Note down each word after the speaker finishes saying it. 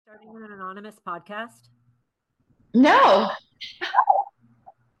on an anonymous podcast? No,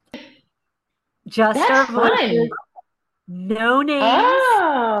 Just our that's voices, fun. no names.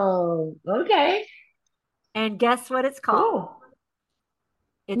 Oh, okay. And guess what it's called? Cool.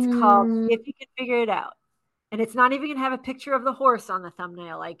 It's called Mm, If You Can Figure It Out. And it's not even going to have a picture of the horse on the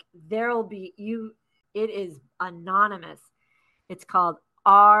thumbnail. Like there'll be it is anonymous. It's called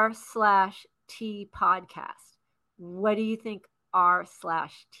R/T podcast. What do you think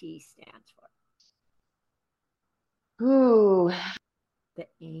R/T stands for? ooh. The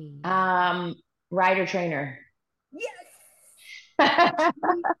aim. Rider trainer. Yes.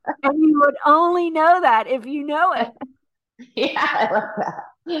 And you would only know that if you know it. Yeah, I love that.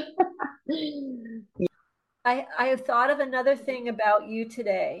 I have thought of another thing about you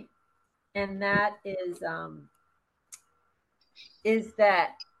today, and that is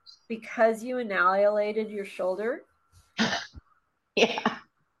that because you annihilated your shoulder, Yeah,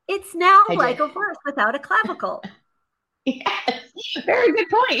 it's now I like did. a horse without a clavicle. Yes, very good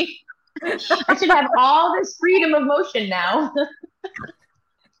point. I should have all this freedom of motion now.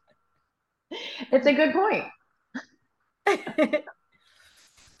 It's a good point.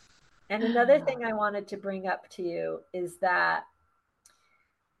 And another thing I wanted to bring up to you is that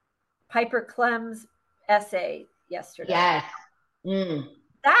Piper Clem's essay yesterday. Yes. Mm.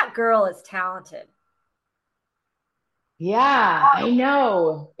 That girl is talented. Yeah, I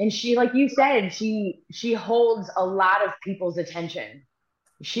know. And she, like you said, she holds a lot of people's attention.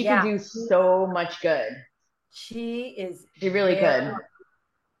 She can Yeah, do so much good. she is She really very could.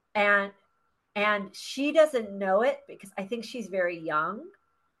 and and she doesn't know it because I think she's very young.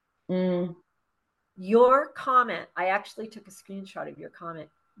 Mm, Your comment, I actually took a screenshot of your comment.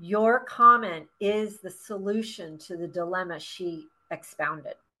 Your comment is the solution to the dilemma she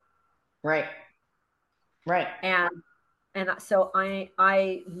expounded. right. Right. And so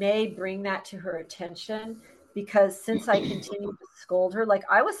I may bring that to her attention because since I continued to scold her, like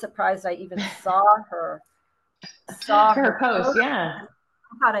I was surprised I even saw Her her post, post. yeah.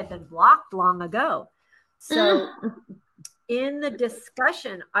 I thought I'd been blocked long ago. So Mm, in the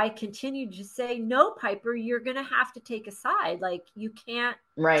discussion, I continued to say, no, Piper, you're going to have to take a side. Like you can't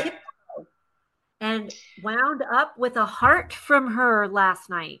right. tiptoe. And wound up with a heart from her last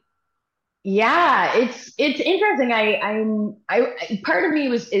night Yeah, it's interesting. Part of me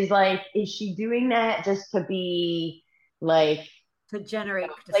is like, is she doing that just to be like to generate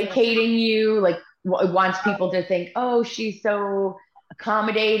discussion. placating you? Like wants people to think, oh, she's so I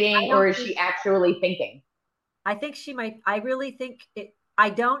accommodating, or don't is think, she actually thinking? I think she might, I really think it, I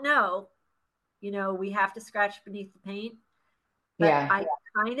don't know. We have to scratch beneath the paint, but Yeah. I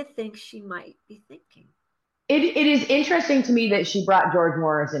kind of think she might be thinking. It is interesting to me that she brought George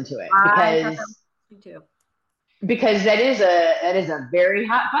Morris into it I thought that was too. because that is a very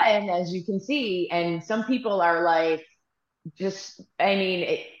hot button, as you can see, and some people are like, just I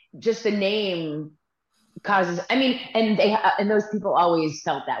mean, just the name causes. I mean, and those people always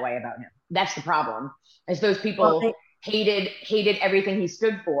felt that way about him. That's the problem, as those Well, people hated everything he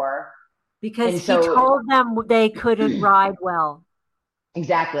stood for, because and he so told them they couldn't ride well.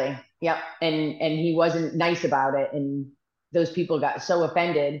 exactly, yep, and he wasn't nice about it, and those people got so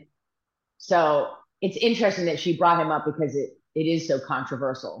offended. So it's interesting that she brought him up because it is so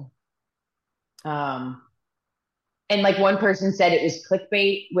controversial. Um, and like one person said it was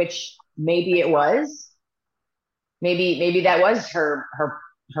clickbait, which maybe it was. Maybe that was her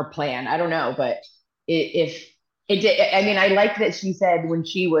plan. I don't know, but if it did, I mean, I like that she said when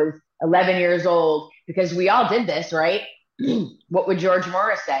she was 11 years old, because we all did this, right? What would George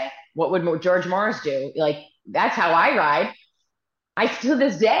Morris say? What would George Morris do? Like, that's how I ride. I to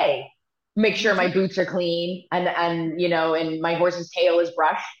this day make Me sure too. my boots are clean, and my horse's tail is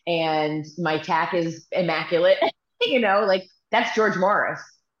brushed and my tack is immaculate. Like that's George Morris.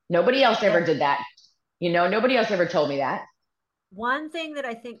 Nobody else Yeah. ever did that. Nobody else ever told me that. One thing that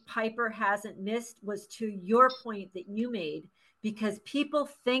I think Piper hasn't missed was to your point that you made, because people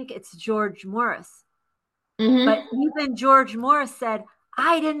think it's George Morris. But Hmm. even George Morris said,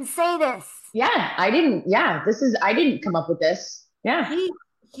 I didn't say this. Yeah, I didn't. Yeah, I didn't come up with this. Yeah, He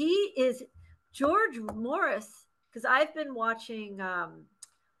he is George Morris, because I've been watching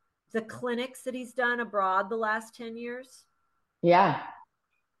the clinics that he's done abroad the last 10 years. yeah.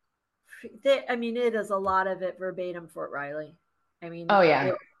 I mean, it is a lot of it verbatim Fort Riley. I Oh mean,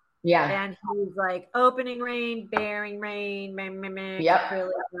 yeah, yeah. and he's like opening rein, bearing rein, meh, meh, meh, Yep,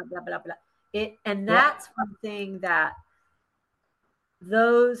 caprilli, blah, blah, blah, blah. And yep. that's one thing that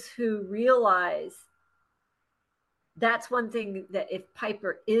those who realize, that's one thing that if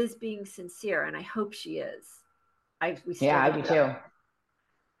Piper is being sincere, and I hope she is, we still Yeah, I don't do know. too.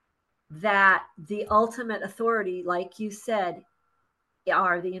 that the ultimate authority, like you said,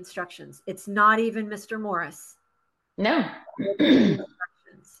 are the instructions. It's not even Mr. Morris. No. The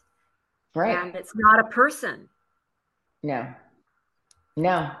instructions. Right. And it's not a person. No.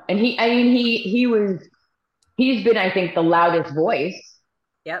 No. And he's been, I think, the loudest voice.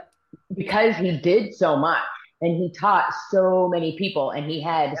 Yep. Because he did so much and he taught so many people and he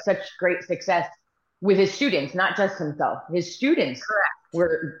had such great success with his students, not just himself. His students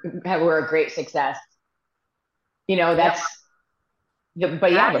were a great success. You know, but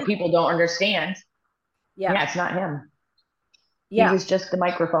people don't understand. Yeah, it's not him. Yeah. He was just the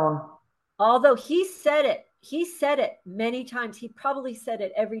microphone. Although he said it many times. He probably said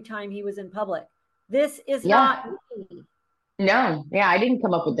it every time he was in public. This is not me. No, yeah, I didn't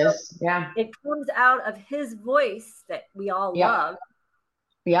come up with this. Yeah. It comes out of his voice that we all love.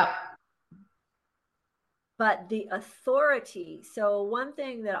 Yep. But the authority, so one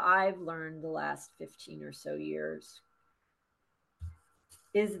thing that I've learned the last 15 or so years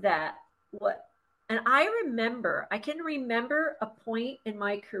is that and I can remember a point in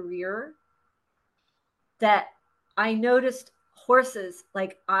my career that I noticed horses,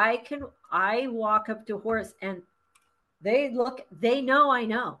 like I walk up to a horse and they know I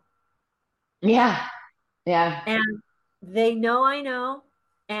know. Yeah. Yeah. And they know I know.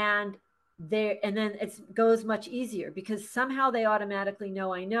 And then it goes much easier because somehow they automatically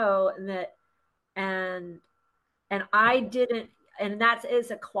know I know, and I didn't, and that is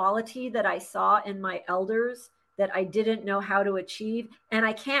a quality that I saw in my elders that I didn't know how to achieve. And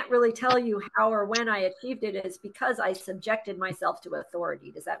I can't really tell you how or when I achieved it is because I subjected myself to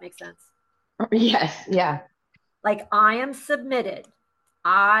authority. Does that make sense? Yes. Yeah. Like I am submitted.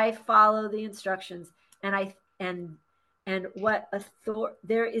 I follow the instructions,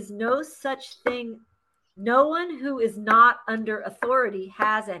 there is no such thing. No one who is not under authority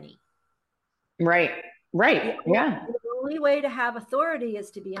has any. Right. Yeah. The only way to have authority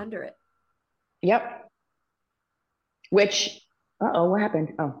is to be under it. Yep. Which, what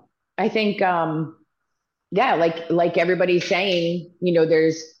happened? Oh, I think, like everybody's saying, you know,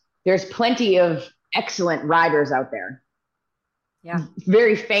 there's plenty of excellent riders out there. Yeah.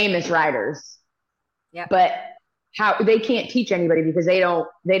 Very famous riders. Yeah. But how they can't teach anybody because they don't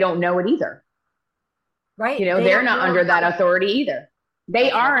know it either. Right. You know, they're not under that authority either.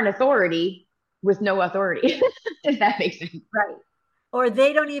 They are an authority with no authority. If that makes sense. Right. Or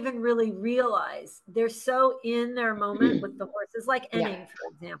they don't even really realize they're so in their moment with the horses, like Enning, for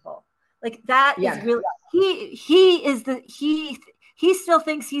example. Like that is really he still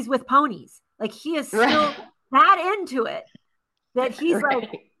thinks he's with ponies. Like he is still that into it that he's like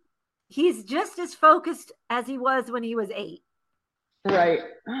he's just as focused as he was when he was 8. Right.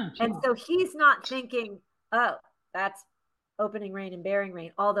 And so he's not thinking, oh, that's opening rein and bearing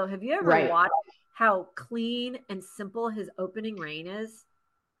rein. Although, have you ever watched how clean and simple his opening rein is?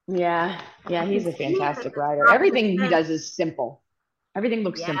 Yeah. Yeah, he's a fantastic rider. Everything he does is simple. Everything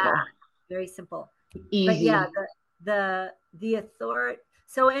looks simple. Very simple. Easy. But yeah, the authority.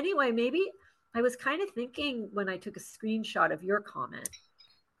 So anyway, maybe I was kind of thinking when I took a screenshot of your comment,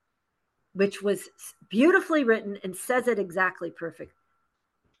 which was beautifully written and says it exactly perfect.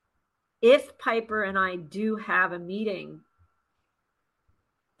 If Piper and I do have a meeting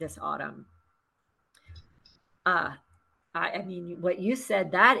this autumn, I mean, what you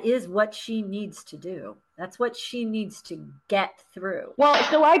said, that is what she needs to do. That's what she needs to get through. Well,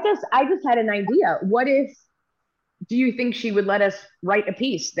 so I just had an idea. What if, do you think she would let us write a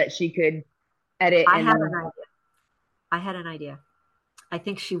piece that she could edit? I had an idea. I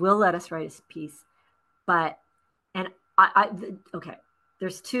think she will let us write a piece, but, and okay,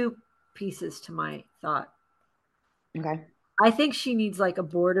 there's 2 pieces to my thought. Okay. I think she needs like a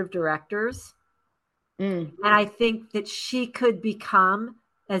board of directors. And I think that she could become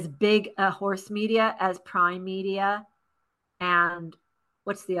as big a horse media as Prime Media. And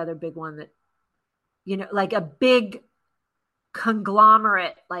what's the other big one that, you know, like a big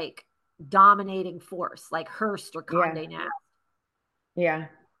conglomerate, like dominating force, like Hearst or Condé Nast. Yeah.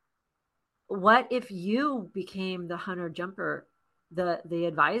 What if you became the hunter jumper, the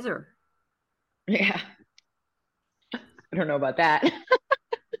advisor? Yeah. I don't know about that.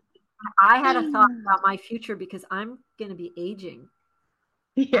 I had a thought about my future because I'm going to be aging.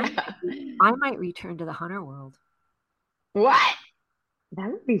 Yeah. I might return to the hunter world. What?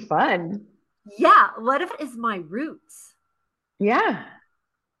 That would be fun. Yeah. What if it is my roots? Yeah.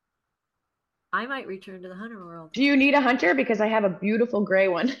 I might return to the hunter world. Do you need a hunter? Because I have a beautiful gray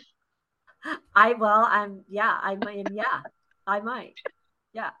one. I might. Yeah.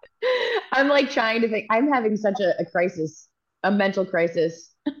 I'm like trying to think. I'm having such a crisis, a mental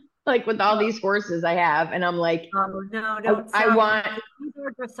crisis. like with all these horses I have, and I'm like, oh no, don't I sell want. him. These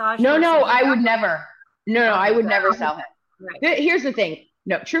are dressage No, horses. I would never. No, I would never sell him. Right. Here's the thing.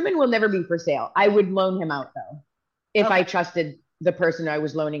 No, Truman will never be for sale. I would loan him out though, if I trusted the person I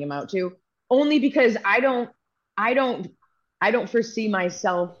was loaning him out to. Only because I don't foresee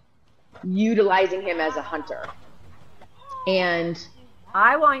myself utilizing him as a hunter. And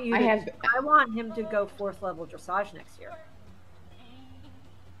I want him to go 4th level dressage next year.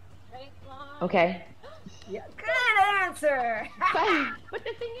 Okay. Yeah, good answer. But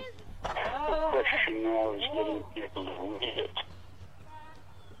the thing is, the question now is getting people to read it.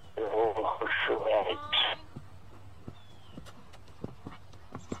 They're all horse rags.